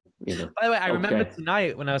 and then By the way, I remember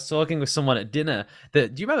tonight when I was talking with someone at dinner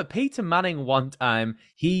that. Do you remember Peyton Manning? One time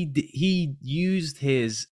he used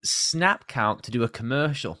his snap count to do a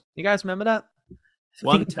commercial. You guys remember that?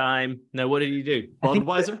 One time. No, what did he do?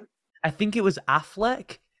 Budweiser? I think it was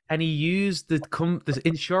Affleck, and he used the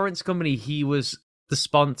insurance company he was the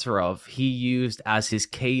sponsor of. He used as his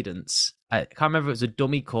cadence. I can't remember if it was a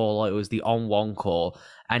dummy call or it was the on-one call,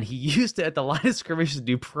 and he used it at the line of scrimmage to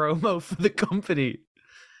do promo for the company.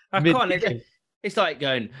 I can't. It's like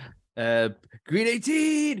going, Green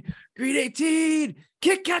 18,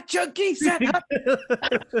 Kit Kat Chunky, set up.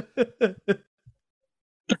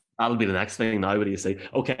 That'll be the next thing now. What do you say?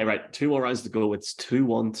 Okay, right. 2 more rounds to go. It's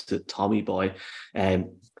 2-1 to Tommy Boy.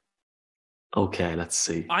 Okay, let's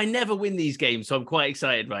see. I never win these games, so I'm quite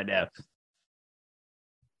excited right now.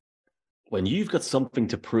 When you've got something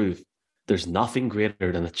to prove, there's nothing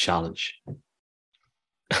greater than a challenge.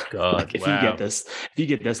 God, if you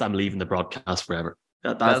get this, I'm leaving the broadcast forever.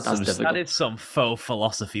 That's difficult. That is some faux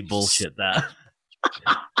philosophy bullshit there.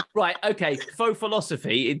 Right, okay. Faux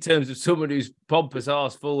philosophy in terms of someone who's pompous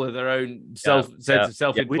arse full of their own sense of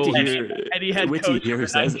self-importance. Any head coach here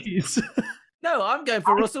says No, I'm going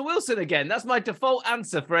for Russell Wilson again. That's my default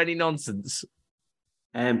answer for any nonsense.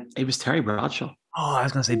 It was Terry Bradshaw. Oh, I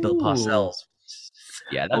was going to say Bill Parcells.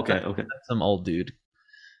 Yeah, okay. That's some old dude.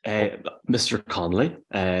 Mr. Conley,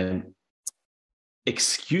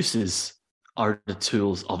 excuses are the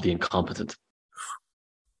tools of the incompetent.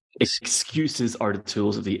 Excuses are the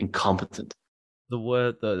tools of the incompetent.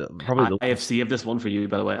 I have saved this one for you,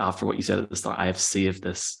 by the way, after what you said at the start. I have saved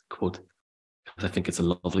this quote because I think it's a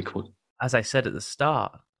lovely quote. As I said at the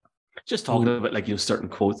start. Just talking about certain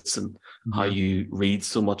quotes and how you read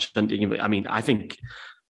so much. And I mean, I think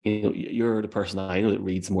you're the person I know that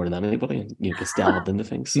reads more than anybody, and gets delved into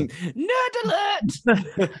things. So. Nerd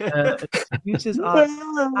alert!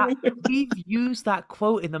 We've used that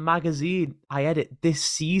quote in the magazine I edit this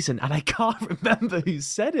season, and I can't remember who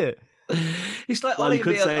said it. It's like, well, you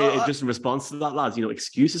could say it just in response to that, lads.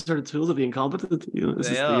 Excuses are the tools of the incompetent.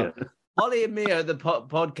 They are. Ollie and me are the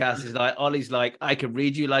podcast is like, Ollie's like, I can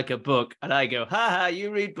read you like a book, and I go, ha,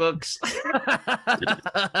 you read books.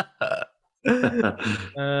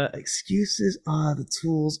 Excuses are the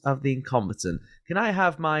tools of the incompetent. Can I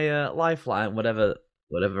have my lifeline, whatever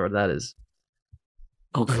that is?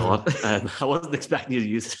 Oh God, I wasn't expecting you to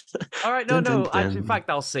use it. All right, no. Actually, in fact,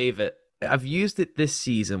 I'll save it. I've used it this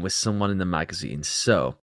season with someone in the magazine.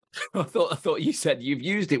 So I thought you said you've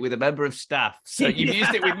used it with a member of staff. So you've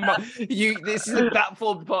used it with you. This is that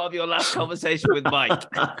formed part of your last conversation with Mike.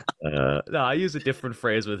 No, I use a different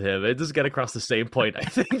phrase with him. It doesn't get across the same point, I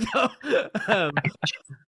think.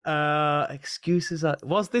 Though. Excuses.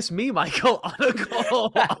 Was this me, Michael, on a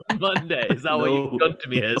call on Monday? Is that what you've done to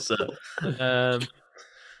me here, sir?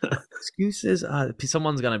 Excuses.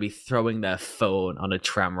 Someone's going to be throwing their phone on a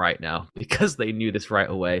tram right now because they knew this right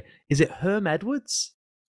away. Is it Herm Edwards?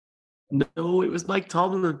 No, it was Mike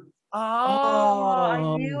Tomlin. Oh,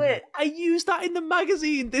 I knew it. I used that in the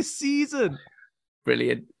magazine this season.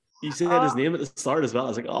 Brilliant. You said his name at the start as well. I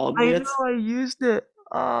was like, oh, man. I know, I used it.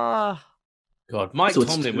 God, Mike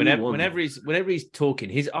Tomlin, whenever he's talking,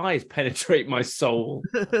 his eyes penetrate my soul.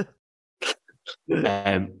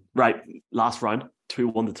 Right, last round,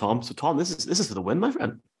 2-1 to Tom. So Tom, this is for the win, my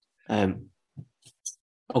friend.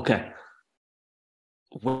 Okay.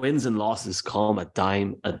 Wins and losses come a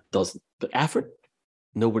dime a dozen. But effort,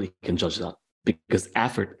 nobody can judge that because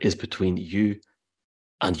effort is between you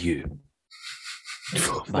and you.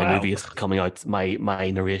 My movie is coming out. My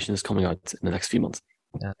narration is coming out in the next few months.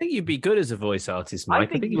 I think you'd be good as a voice artist, Mike.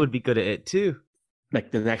 I think you would be good at it too.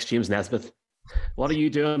 Like the next James Nesbitt. What are you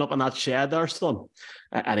doing up in that shed there, son?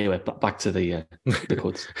 Anyway, back to the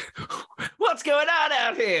quotes. What's going on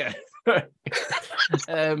out here?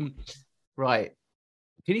 Right.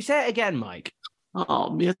 Can you say it again, Mike? Oh,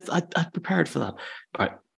 mate, I prepared for that. All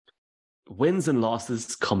right. Wins and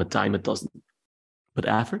losses come a dime a dozen. But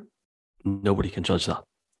effort, nobody can judge that.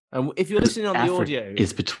 And if you're listening on the Effort audio,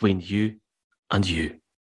 is between you and you.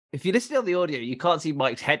 if you're listening on the audio, you can't see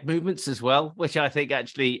Mike's head movements as well, which I think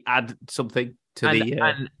actually add something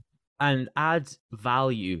to and add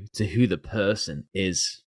value to who the person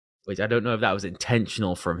is, which I don't know if that was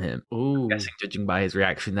intentional from him. Ooh. I'm guessing, judging by his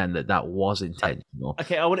reaction, then that was intentional.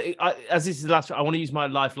 Okay, as this is the last, I want to use my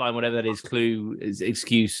lifeline, whatever that is, clue,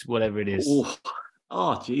 excuse, whatever it is.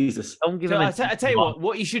 Oh Jesus! Don't give So him I tell you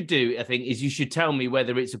what you should do, I think, is you should tell me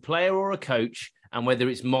whether it's a player or a coach, and whether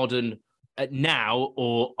it's modern now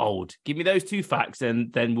or old. Give me those two facts,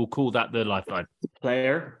 and then we'll call that the lifeline.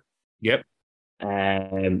 Player. Yep.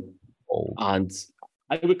 And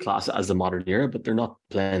I would class it as the modern era, but they're not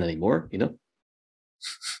playing anymore, you know?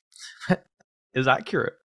 Is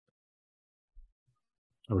accurate.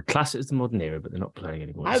 I would class it as the modern era, but they're not playing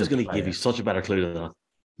anymore. I was going to give you such a better clue than that.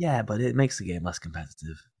 Yeah, but it makes the game less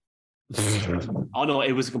competitive. Oh, no,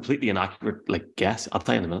 it was a completely inaccurate guess. I'll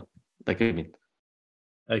tell you in a minute.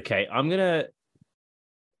 Okay, I'm gonna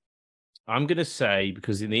say,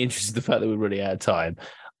 because in the interest of the fact that we're running out of time,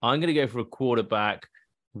 I'm gonna go for a quarterback,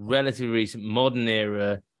 relatively recent, modern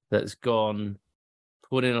era, that's gone,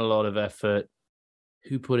 put in a lot of effort.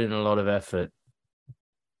 Who put in a lot of effort?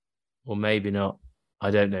 Or maybe not. I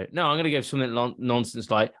don't know. No, I'm gonna go for something nonsense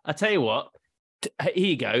like, I tell you what, here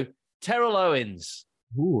you go, Terrell Owens.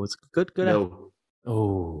 Ooh, it's good. No.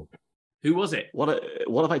 Oh, who was it? What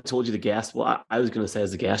if I told you the guess? What I was going to say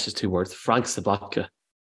as the guess is 2 words. Frank Sabatka.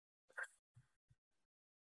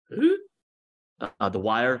 Who? The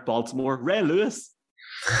Wire, Baltimore. Ray Lewis.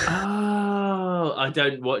 Oh, I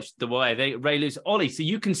don't watch The Wire. Ray Lewis. Ollie, so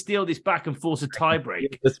you can steal this back and force a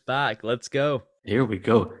tiebreak. This back. Let's go. Here we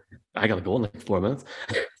go. I got to go in 4 minutes.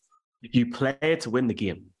 You play to win the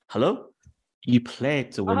game. Hello? You play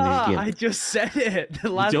to win the game. I just said it.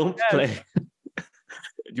 You don't play.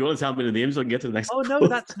 Do you want to tell me the names so I can get to the next? Oh no,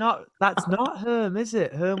 that's not Herm, is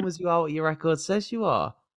it? Herm was you are what your record says you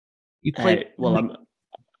are. You played. Herm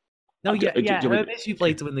is you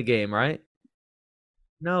played to win the game, right?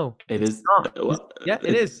 No, it is. Yeah,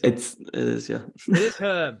 it is. It is. Yeah, it is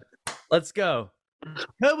Herm. Let's go.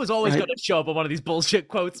 Herm was always going to show up on one of these bullshit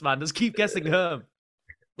quotes, man. Just keep guessing Herm.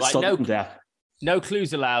 Right, no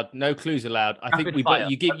clues allowed. No clues allowed. I think you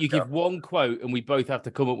give one quote and we both have to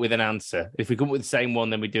come up with an answer. If we come up with the same one,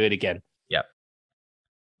 then we do it again. Yep.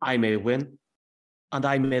 I may win and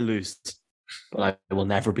I may lose, but I will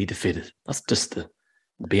never be defeated. That's just the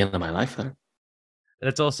beginning of my life there. And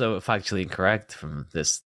it's also factually incorrect from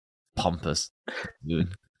this pompous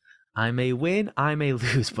moon. I may win, I may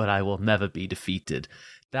lose, but I will never be defeated.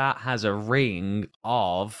 That has a ring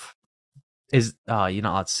of... you're not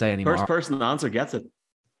allowed to say anymore. First person to answer gets it.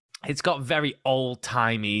 It's got very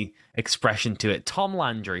old-timey expression to it. Tom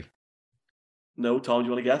Landry. No, Tom, do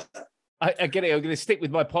you want to guess? I get it. I'm going to stick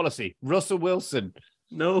with my policy. Russell Wilson.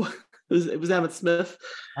 No, it was Emmitt Smith.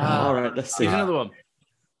 All right, let's see. Here's another one.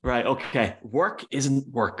 Right, okay. Work isn't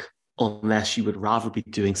work unless you would rather be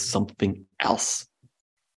doing something else.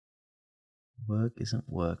 Work isn't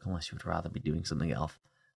work unless you would rather be doing something else.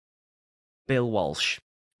 Bill Walsh.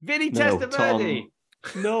 Vinny Testaverde.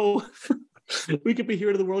 No. We could be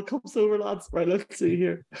here to the World Cup's over, lads. Right, let's see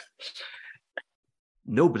here.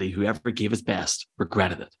 Nobody who ever gave his best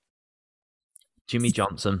regretted it. Jimmy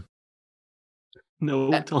Johnson. No,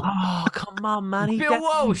 Tom. Oh, come on, man. Bill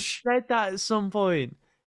Walsh. Said that at some point.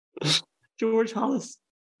 George Hollis.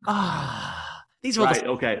 These are right,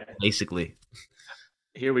 okay. Basically.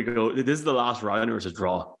 Here we go. This is the last round, or it's a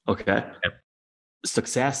draw. Okay.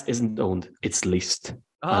 Success isn't owned, it's leased.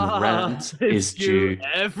 And rent is due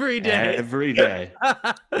every day. Every day.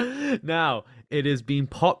 Now, it has been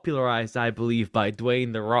popularized, I believe, by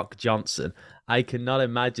Dwayne "The Rock" Johnson. I cannot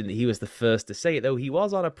imagine that he was the first to say it, though he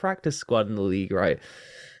was on a practice squad in the league, right?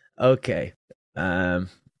 Okay.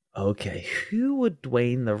 Okay. Who would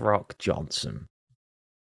Dwayne "The Rock" Johnson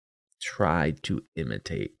try to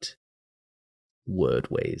imitate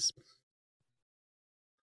wordways?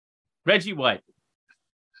 Reggie White.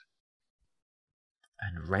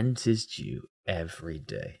 And rent is due every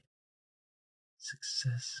day.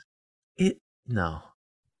 Success. No.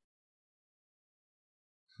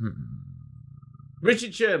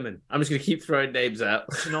 Richard Sherman. I'm just going to keep throwing names out.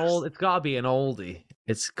 It's got to be an oldie.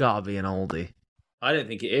 I don't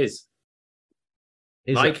think it is.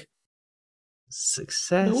 Mike?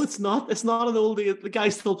 Success. No, it's not. It's not an oldie. The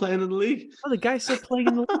guy's still playing in the league. Oh, the guy's still playing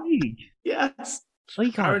in the league? Yes. Well,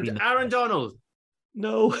 Aaron Donald.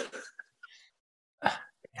 No.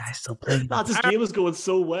 guy's still playing. This game was going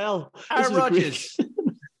so well. Aaron Rodgers.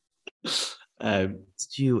 It's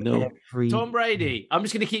due every Tom Brady. I'm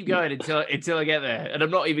just going to keep going until I get there, and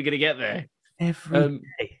I'm not even going to get there. every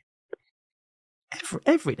day.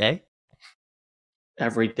 Every day.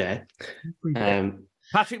 Every day. Every day.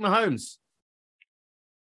 Patrick Mahomes.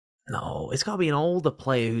 No, it's got to be an older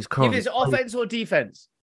player who's If currently it's offense or defense.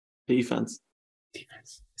 Defense.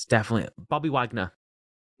 It's definitely Bobby Wagner.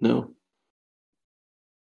 No.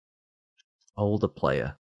 Older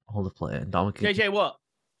player. JJ Watt.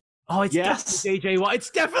 Oh, it's Yes. definitely JJ Watt. It's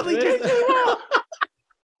definitely JJ Watt.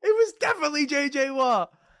 It was definitely JJ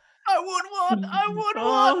Watt. I won one.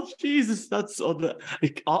 Oh, Jesus. That's on the.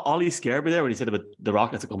 Ollie scared me there when he said about the Rock.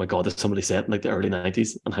 I was like, oh my God, there's somebody said in like the early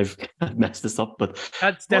 90s, and I've messed this up. But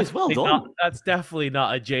That's definitely well done. That's definitely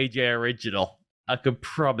not a JJ original. I can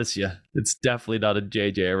promise you, it's definitely not a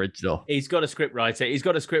JJ original. He's got a script writer.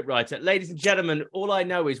 Ladies and gentlemen, all I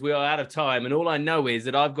know is we are out of time, and all I know is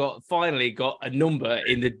that I've finally got a number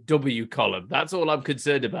in the W column. That's all I'm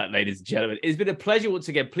concerned about, ladies and gentlemen. It's been a pleasure once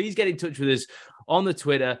again. Please get in touch with us on the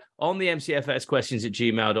Twitter, on the MCFS questions at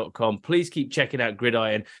gmail.com. Please keep checking out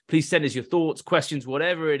Gridiron. Please send us your thoughts, questions,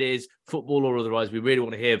 whatever it is, football or otherwise. We really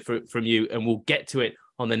want to hear from you, and we'll get to it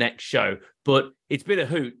on the next show. But it's been a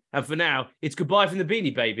hoot. And for now, it's goodbye from the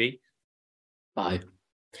Beanie Baby. Bye.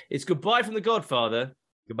 It's goodbye from the Godfather.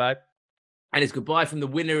 Goodbye. And it's goodbye from the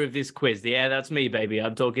winner of this quiz. Yeah, that's me, baby.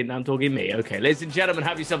 I'm talking me. Okay, ladies and gentlemen,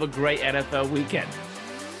 have yourself a great NFL weekend.